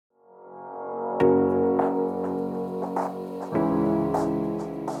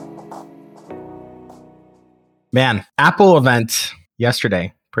Man, Apple event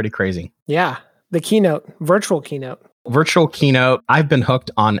yesterday. Pretty crazy. Yeah. The keynote, virtual keynote. Virtual keynote. I've been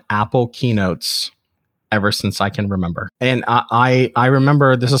hooked on Apple keynotes ever since I can remember. And I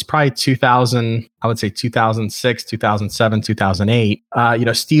remember this is probably 2000, I would say 2006, 2007, 2008.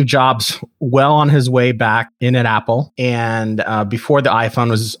 Steve Jobs, well on his way back in at Apple. And before the iPhone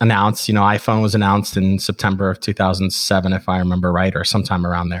was announced, iPhone was announced in September of 2007, if I remember right, or sometime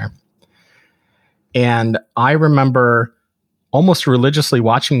around there. And I remember almost religiously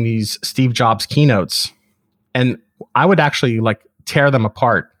watching these Steve Jobs keynotes. And I would actually tear them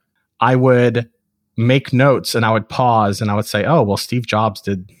apart. I would make notes and I would pause and I would say, oh, well, Steve Jobs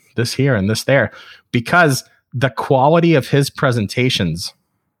did this here and this there, because the quality of his presentations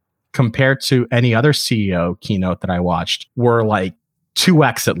compared to any other CEO keynote that I watched were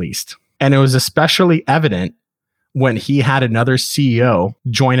 2x at least. And it was especially evident when he had another CEO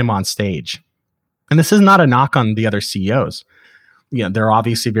join him on stage. And this is not a knock on the other CEOs. They're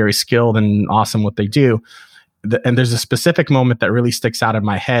obviously very skilled and awesome what they do. And there's a specific moment that really sticks out in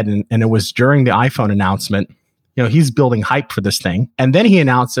my head. And it was during the iPhone announcement. He's building hype for this thing. And then he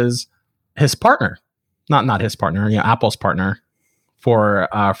announces his partner, not his partner, Apple's partner for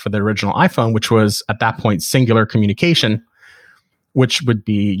the original iPhone, which was at that point Singular Communication, which would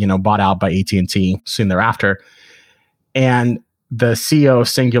be, bought out by AT&T soon thereafter. And the CEO of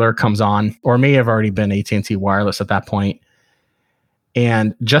Singular comes on, or may have already been AT&T Wireless at that point.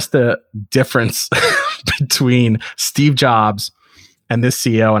 And just the difference between Steve Jobs and this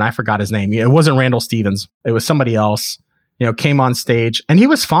CEO, and I forgot his name. It wasn't Randall Stevens. It was somebody else, came on stage and he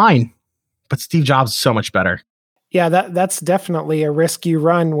was fine, but Steve Jobs is so much better. Yeah, that's definitely a risk you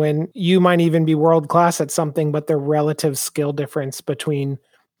run when you might even be world-class at something, but the relative skill difference between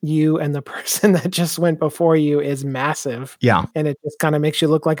you and the person that just went before you is massive. Yeah. And it just kind of makes you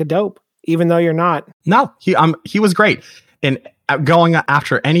look like a dope, even though you're not. No, he was great. And going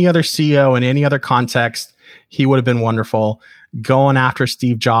after any other CEO in any other context, he would have been wonderful. Going after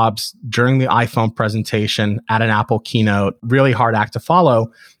Steve Jobs during the iPhone presentation at an Apple keynote, really hard act to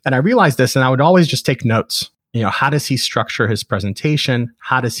follow. And I realized this, and I would always just take notes. How does he structure his presentation?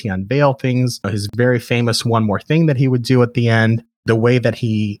 How does he unveil things? His very famous one more thing that he would do at the end, the way that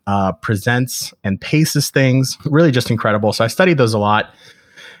he presents and paces things, really just incredible. So I studied those a lot.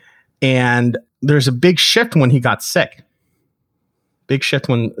 And there's a big shift when he got sick. Big shift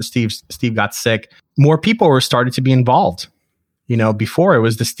when Steve got sick. More people were starting to be involved. Before it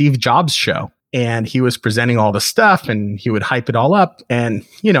was the Steve Jobs show and he was presenting all the stuff and he would hype it all up. And,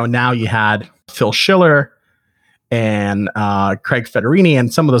 now you had Phil Schiller and Craig Federini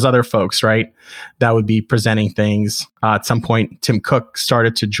and some of those other folks, right, that would be presenting things. At some point, Tim Cook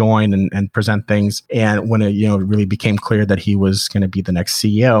started to join and present things. And when it, really became clear that he was going to be the next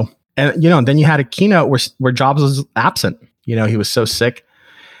CEO. And, then you had a keynote where Jobs was absent. He was so sick.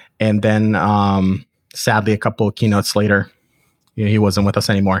 And then, sadly, a couple of keynotes later, he wasn't with us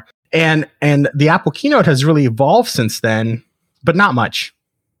anymore. And the Apple keynote has really evolved since then, but not much.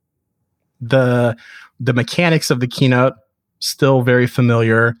 The mechanics of the keynote, still very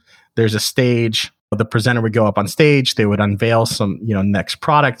familiar. There's a stage. The presenter would go up on stage. They would unveil some, next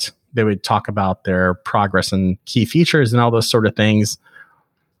product. They would talk about their progress and key features and all those sort of things.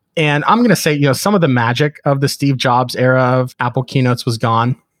 And I'm going to say, some of the magic of the Steve Jobs era of Apple keynotes was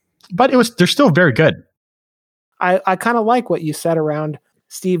gone, but they're still very good. I kind of like what you said around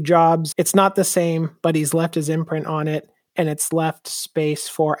Steve Jobs. It's not the same, but he's left his imprint on it, and it's left space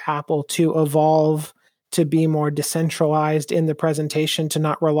for Apple to evolve, to be more decentralized in the presentation, to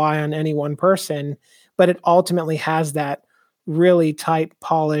not rely on any one person. But it ultimately has that really tight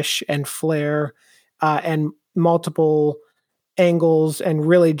polish and flair and multiple angles, and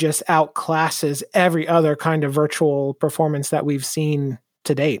really just outclasses every other kind of virtual performance that we've seen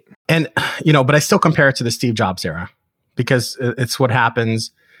to date. And, but I still compare it to the Steve Jobs era because it's what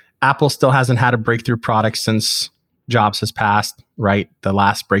happens. Apple still hasn't had a breakthrough product since Jobs has passed, right? The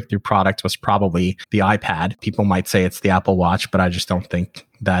last breakthrough product was probably the iPad. People might say it's the Apple Watch, but I just don't think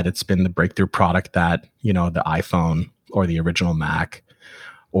that it's been the breakthrough product that, the iPhone or the original Mac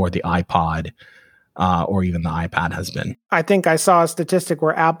or the iPod or even the iPad has been. I think I saw a statistic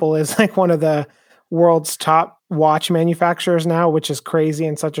where Apple is one of the world's top watch manufacturers now, which is crazy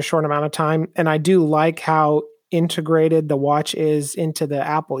in such a short amount of time. And I do like how integrated the watch is into the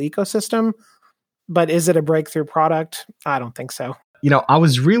Apple ecosystem. But is it a breakthrough product? I don't think so. I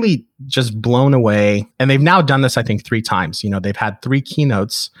was really just blown away. And they've now done this, I think, 3 times. They've had 3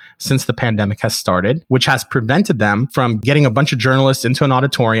 keynotes since the pandemic has started, which has prevented them from getting a bunch of journalists into an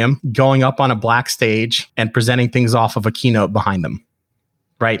auditorium, going up on a black stage and presenting things off of a keynote behind them.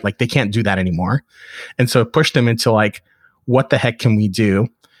 right? Like they can't do that anymore. And so it pushed them into like, what the heck can we do?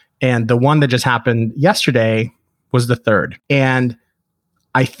 And the one that just happened yesterday was the third. And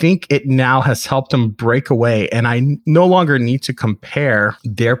I think it now has helped them break away. And I no longer need to compare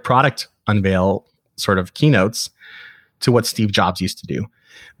their product unveil sort of keynotes to what Steve Jobs used to do.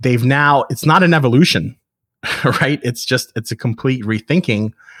 They've now, it's not an evolution, right? It's a complete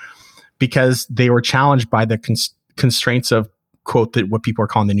rethinking because they were challenged by the constraints of, quote, what people are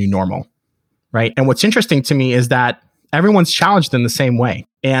calling the new normal, right? And what's interesting to me is that everyone's challenged in the same way.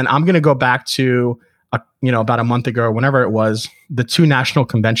 And I'm going to go back to, about a month ago or whenever it was, the two national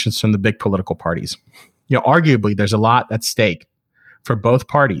conventions from the big political parties. Arguably, there's a lot at stake for both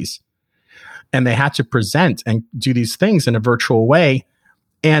parties. And they had to present and do these things in a virtual way.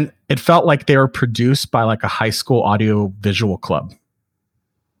 And it felt like they were produced by like a high school audio visual club.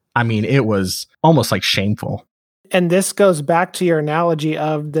 I mean, it was almost like shameful. And this goes back to your analogy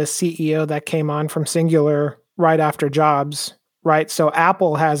of the CEO that came on from Singular right after Jobs, right? So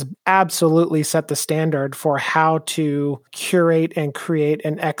Apple has absolutely set the standard for how to curate and create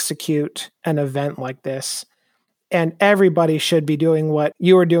and execute an event like this. And everybody should be doing what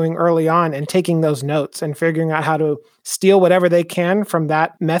you were doing early on and taking those notes and figuring out how to steal whatever they can from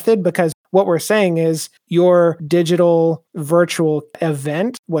that method. Because what we're saying is your digital virtual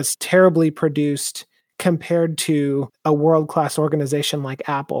event was terribly produced compared to a world-class organization like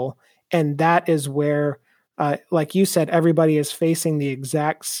Apple. And that is where, like you said, everybody is facing the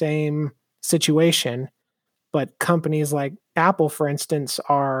exact same situation. But companies like Apple, for instance,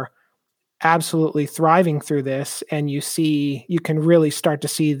 are absolutely thriving through this. And you can really start to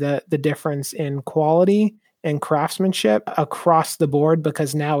see the difference in quality and craftsmanship across the board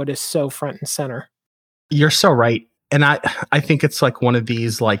because now it is so front and center. You're so right. And I think it's like one of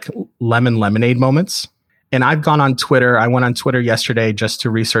these like lemon lemonade moments. And I've gone on Twitter. I went on Twitter yesterday just to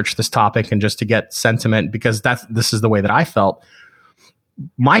research this topic and just to get sentiment because this is the way that I felt.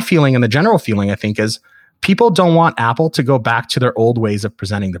 My feeling and the general feeling, I think, is people don't want Apple to go back to their old ways of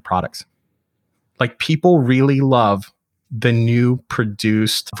presenting their products. Like people really love the new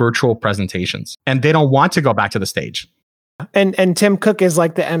produced virtual presentations and they don't want to go back to the stage. And Tim Cook is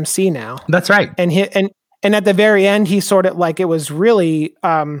like the MC now. That's right. And at the very end, he sort of like, it was really,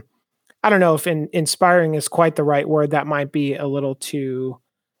 I don't know if inspiring is quite the right word. That might be a little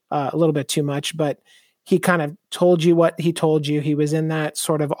bit too much, but he kind of told you what he told you. He was in that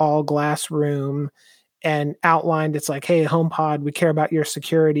sort of all glass room and outlined, it's like, hey, HomePod, we care about your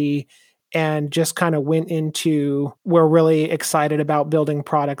security. And just kind of went into, we're really excited about building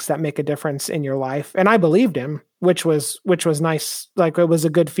products that make a difference in your life. And I believed him, which was nice. Like it was a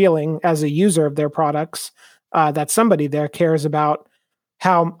good feeling as a user of their products that somebody there cares about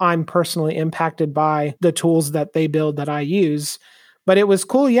how I'm personally impacted by the tools that they build that I use. But it was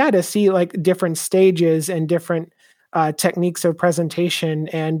cool, to see like different stages and different techniques of presentation.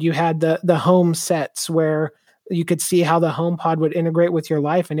 And you had the home sets where you could see how the HomePod would integrate with your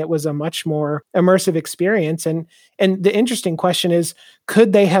life. And it was a much more immersive experience. And the interesting question is,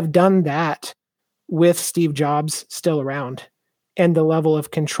 could they have done that with Steve Jobs still around and the level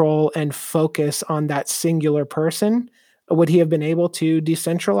of control and focus on that singular person? Would he have been able to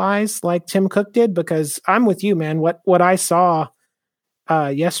decentralize like Tim Cook did? Because I'm with you, man. What I saw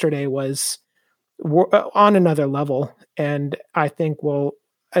yesterday was on another level. And I think will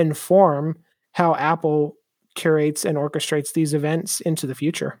inform how Apple curates and orchestrates these events into the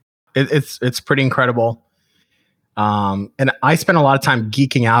future. It's pretty incredible. And I spent a lot of time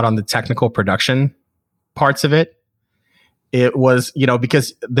geeking out on the technical production parts of it. It was,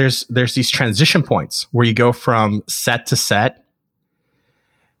 because there's these transition points where you go from set to set.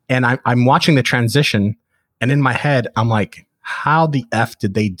 And I'm watching the transition and in my head, I'm like, how the F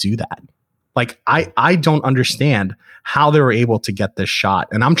did they do that? Like, I don't understand how they were able to get this shot.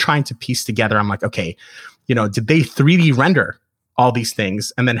 And I'm trying to piece together. I'm like, okay, did they 3D render all these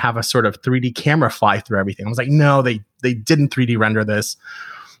things and then have a sort of 3D camera fly through everything? I was like, no, they didn't 3D render this.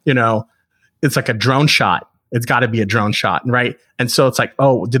 It's like a drone shot. It's got to be a drone shot, right? And so it's like,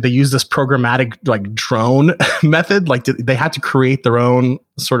 oh, did they use this programmatic like drone method? Like they had to create their own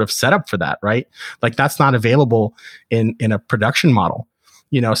sort of setup for that, right? Like that's not available in a production model,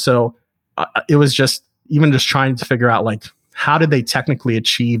 So it was just trying to figure out like, how did they technically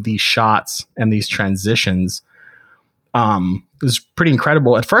achieve these shots and these transitions? It was pretty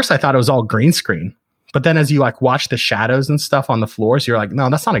incredible. At first, I thought it was all green screen, but then as you like watch the shadows and stuff on the floors, you're like, no,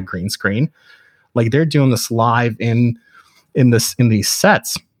 that's not a green screen. Like they're doing this live in these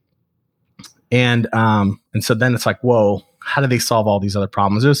sets, and so then it's like, whoa, how do they solve all these other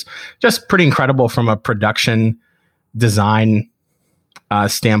problems? It was just pretty incredible from a production design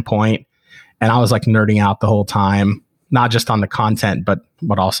standpoint. And I was like nerding out the whole time, not just on the content, but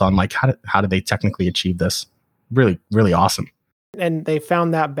also on like, how did they technically achieve this? Really, really awesome. And they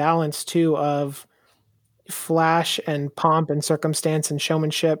found that balance too of flash and pomp and circumstance and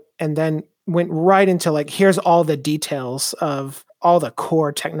showmanship, and then went right into like, here's all the details of all the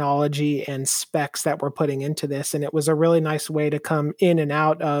core technology and specs that we're putting into this. And it was a really nice way to come in and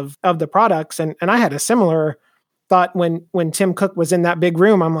out of the products. And I had a similar thought when Tim Cook was in that big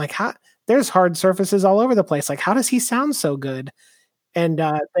room. I'm like, there's hard surfaces all over the place. Like, how does he sound so good? And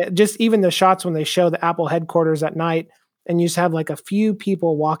just even the shots when they show the Apple headquarters at night, and you just have like a few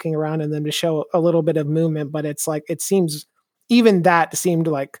people walking around in them to show a little bit of movement, but it's like, it seems, even that seemed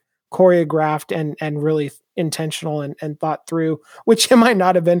like choreographed and really intentional and thought through, which it might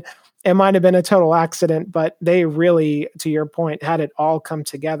not have been. It might have been a total accident, but they really, to your point, had it all come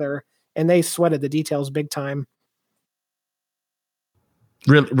together, and they sweated the details big time.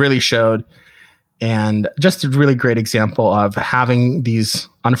 Really showed. And just a really great example of having these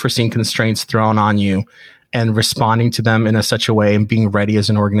unforeseen constraints thrown on you and responding to them in such a way and being ready as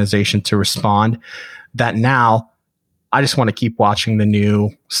an organization to respond, that now I just want to keep watching the new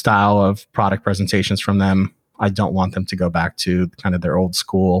style of product presentations from them. I don't want them to go back to kind of their old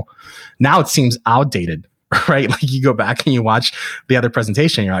school. Now it seems outdated, right? Like you go back and you watch the other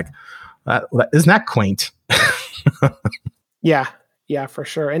presentation, you're like, isn't that quaint? Yeah, for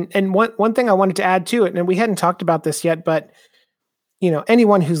sure. And one thing I wanted to add to it, and we hadn't talked about this yet, but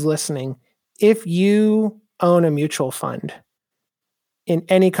anyone who's listening, if you own a mutual fund in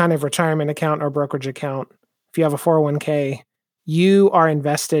any kind of retirement account or brokerage account, if you have a 401k, you are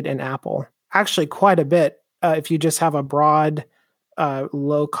invested in Apple. Actually, quite a bit. If you just have a broad,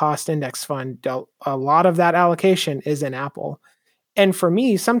 low-cost index fund, a lot of that allocation is in Apple. And for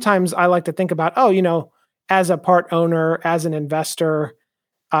me, sometimes I like to think about, as a part owner, as an investor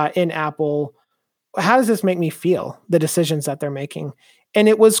in Apple, how does this make me feel, the decisions that they're making? And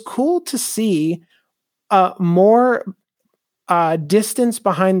it was cool to see more distance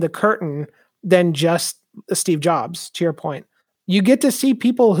behind the curtain than just Steve Jobs, to your point. You get to see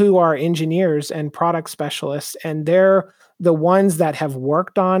people who are engineers and product specialists, and they're the ones that have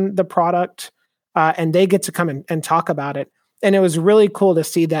worked on the product, and they get to come and talk about it. And it was really cool to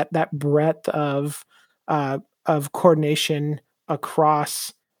see that breadth of coordination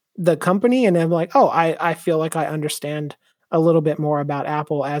across the company. And I'm like, I feel like I understand a little bit more about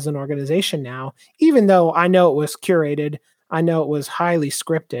Apple as an organization now, even though I know it was curated, I know it was highly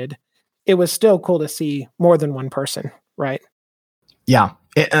scripted. It was still cool to see more than one person, right? Yeah.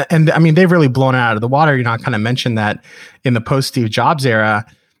 And I mean, they've really blown it out of the water. I kind of mentioned that in the post Steve Jobs era,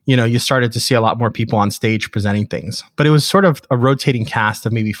 you started to see a lot more people on stage presenting things, but it was sort of a rotating cast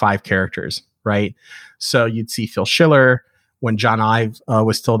of maybe 5 characters, right? So you'd see Phil Schiller. When John Ive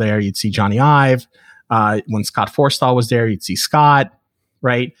was still there, you'd see Johnny Ive. When Scott Forstall was there, you'd see Scott,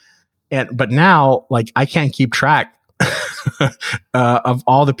 right? But now, like, I can't keep track of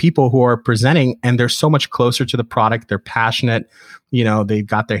all the people who are presenting, and they're so much closer to the product. They're passionate, they've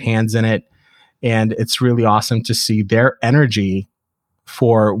got their hands in it, and it's really awesome to see their energy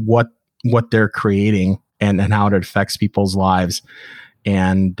for what they're creating and how it affects people's lives.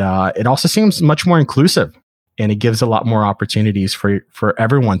 And it also seems much more inclusive, and it gives a lot more opportunities for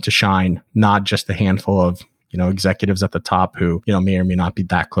everyone to shine, not just a handful of executives at the top who may or may not be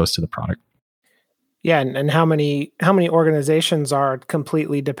that close to the product. Yeah, and how many organizations are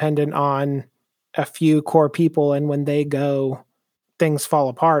completely dependent on a few core people, and when they go, things fall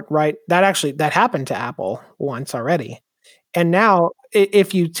apart, right? That happened to Apple once already. And now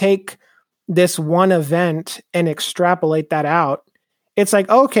if you take this one event and extrapolate that out, it's like,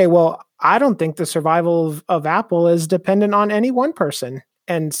 okay, well, I don't think the survival of Apple is dependent on any one person.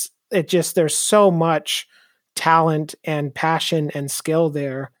 And there's so much talent and passion and skill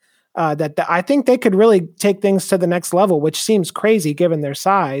there that I think they could really take things to the next level, which seems crazy given their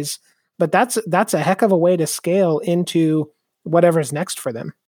size, but that's a heck of a way to scale into whatever's next for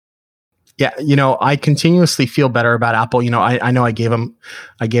them. Yeah, I continuously feel better about Apple. I know I gave them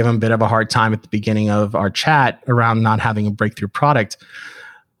a bit of a hard time at the beginning of our chat around not having a breakthrough product.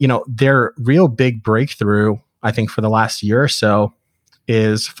 Their real big breakthrough, I think, for the last year or so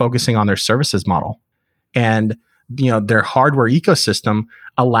is focusing on their services model. And their hardware ecosystem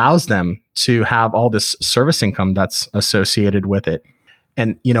allows them to have all this service income that's associated with it.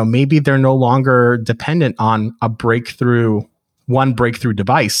 And, maybe they're no longer dependent on one breakthrough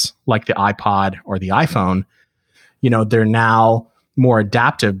device like the iPod or the iPhone. They're now more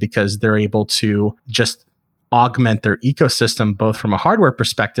adaptive because they're able to just augment their ecosystem, both from a hardware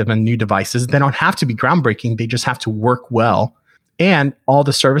perspective and new devices. They don't have to be groundbreaking. They just have to work well and all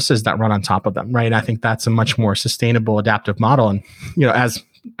the services that run on top of them, right? And I think that's a much more sustainable, adaptive model. And,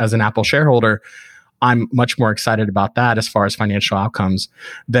 as an Apple shareholder, I'm much more excited about that as far as financial outcomes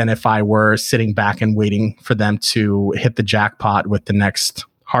than if I were sitting back and waiting for them to hit the jackpot with the next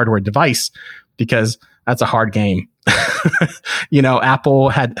hardware device, because that's a hard game. Apple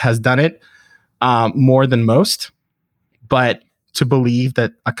has done it more than most, but to believe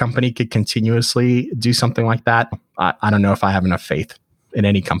that a company could continuously do something like that, I don't know if I have enough faith in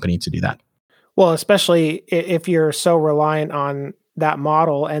any company to do that. Well, especially if you're so reliant on that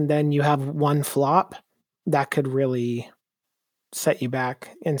model and then you have one flop, that could really set you back.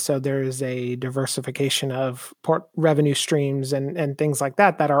 And so there is a diversification of revenue streams and things like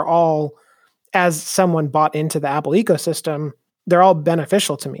that are all, as someone bought into the Apple ecosystem, they're all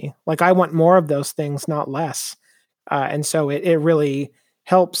beneficial to me. Like, I want more of those things, not less. And so it really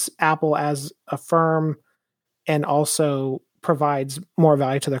helps Apple as a firm and also provides more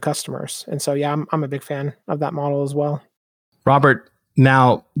value to their customers. And so, yeah, I'm a big fan of that model as well. Robert,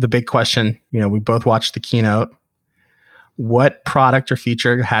 now the big question, we both watched the keynote. What product or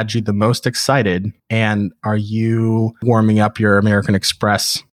feature had you the most excited? And are you warming up your American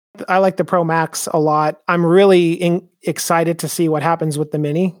Express? I like the Pro Max a lot. I'm really excited to see what happens with the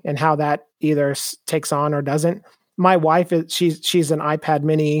Mini and how that either takes on or doesn't. My wife, she's an iPad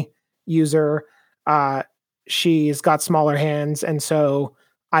Mini user. She's got smaller hands. And so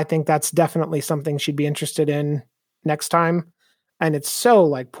I think that's definitely something she'd be interested in next time. And it's so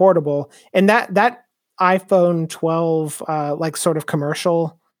like portable. And that iPhone 12 sort of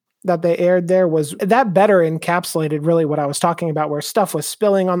commercial that they aired there was that better encapsulated really what I was talking about, where stuff was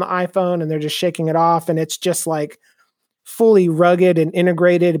spilling on the iPhone and they're just shaking it off. And it's just like fully rugged and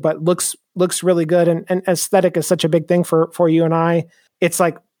integrated, but looks really good. And aesthetic is such a big thing for you and I. It's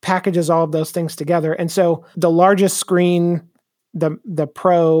like packages all of those things together. And so the largest screen, the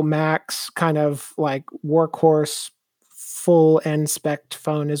Pro Max kind of like workhorse full end spec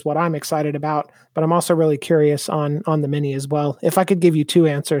phone is what I'm excited about, but I'm also really curious on the Mini as well. If I could give you two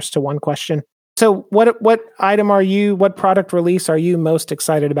answers to one question. So what product release are you most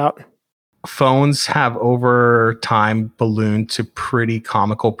excited about? Phones have over time ballooned to pretty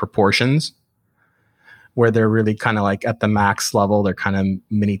comical proportions where they're really kind of like at the max level. They're kind of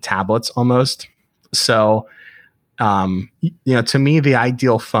mini tablets almost. So, to me, the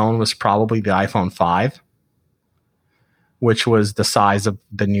ideal phone was probably the iPhone 5. Which was the size of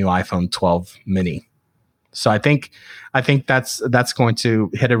the new iPhone 12 mini. So I think that's going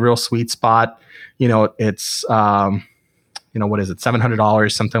to hit a real sweet spot. It's what is it,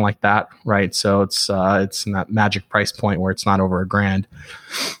 $700, something like that, right? So it's in that magic price point where it's not over $1,000,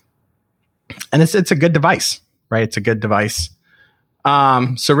 and it's a good device, right? It's a good device.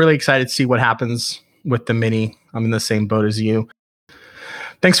 So really excited to see what happens with the Mini. I'm in the same boat as you.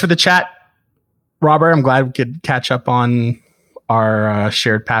 Thanks for the chat, Robert. I'm glad we could catch up on our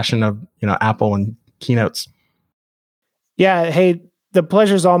shared passion of Apple and keynotes. Yeah, hey, the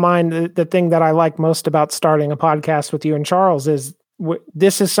pleasure's all mine. The thing that I like most about starting a podcast with you and Charles is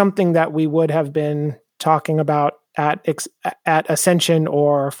this is something that we would have been talking about at Ascension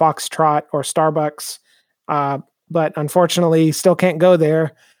or Foxtrot or Starbucks, but unfortunately still can't go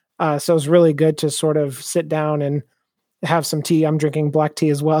there. So it's really good to sort of sit down and have some tea. I'm drinking black tea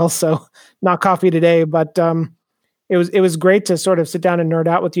as well, so not coffee today, but it was great to sort of sit down and nerd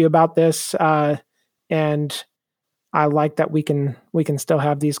out with you about this. And I like that we can still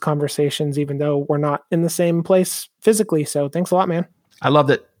have these conversations even though we're not in the same place physically. So thanks a lot, man. I loved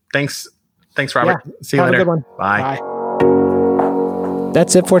it. Thanks, Robert. Yeah. See you later. Have a good one. Bye.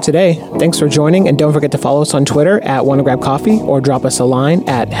 That's it for today. Thanks for joining, and don't forget to follow us on Twitter @WannaGrabCoffee or drop us a line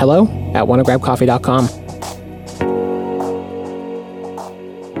at hello@wannograbcoffee.com.